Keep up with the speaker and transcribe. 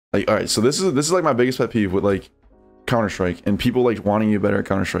Like, all right, so this is like my biggest pet peeve with like Counter-Strike and people like wanting you better at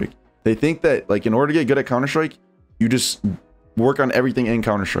Counter-Strike. They think that like in order to get good at Counter-Strike, you just work on everything in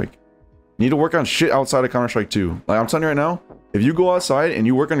Counter-Strike. You need to work on shit outside of Counter-Strike too. Like I'm telling you right now, if you go outside and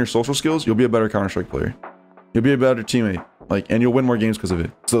you work on your social skills, you'll be a better Counter-Strike player. You'll be a better teammate, like, and you'll win more games because of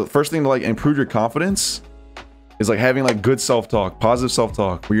it. So the first thing to like improve your confidence is like having like good self-talk, positive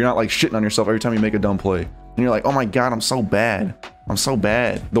self-talk, where you're not like shitting on yourself every time you make a dumb play. And you're like, oh my God, I'm so bad. I'm so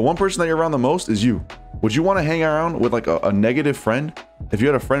bad. The one person that you're around the most is you. Would you want to hang around with like a negative friend? If you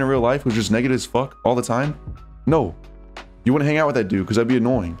had a friend in real life who's just negative as fuck all the time? No. You wouldn't hang out with that dude because that'd be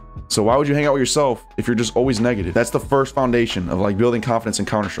annoying. So why would you hang out with yourself if you're just always negative? That's the first foundation of like building confidence in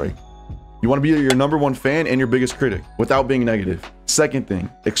Counter-Strike. You want to be your #1 fan and your biggest critic without being negative. Second thing,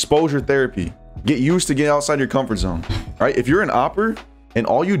 exposure therapy. Get used to getting outside your comfort zone. All right? If you're an opper and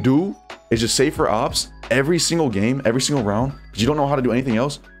all you do is just save for ops every single game, every single round, because you don't know how to do anything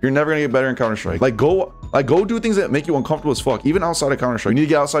else, you're never gonna get better in Counter-Strike. Like go do things that make you uncomfortable as fuck, even outside of Counter-Strike. You need to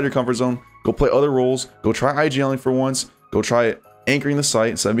get outside your comfort zone, go play other roles, go try IGLing for once, go try anchoring the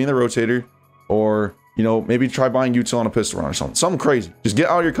site instead of being the rotator, or you know, maybe try buying util on a pistol round or something crazy. Just get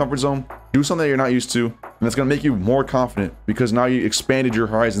out of your comfort zone, do something that you're not used to, and that's gonna make you more confident because now you expanded your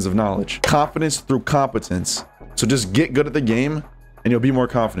horizons of knowledge. Confidence through competence. So just get good at the game and you'll be more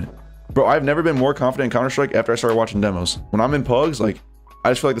confident. Bro, I've never been more confident in Counter-Strike after I started watching demos. When I'm in pugs, like,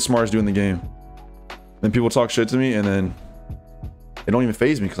 I just feel like the smartest dude in the game. Then people talk shit to me, and then it don't even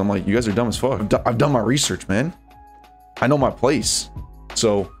faze me because I'm like, you guys are dumb as fuck. I've done my research, man. I know my place.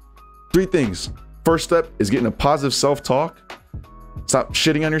 So, 3 things. First step is getting a positive self-talk. Stop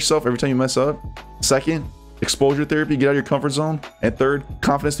shitting on yourself every time you mess up. Second, exposure therapy, get out of your comfort zone. And third,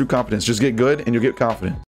 confidence through competence. Just get good and you'll get confident.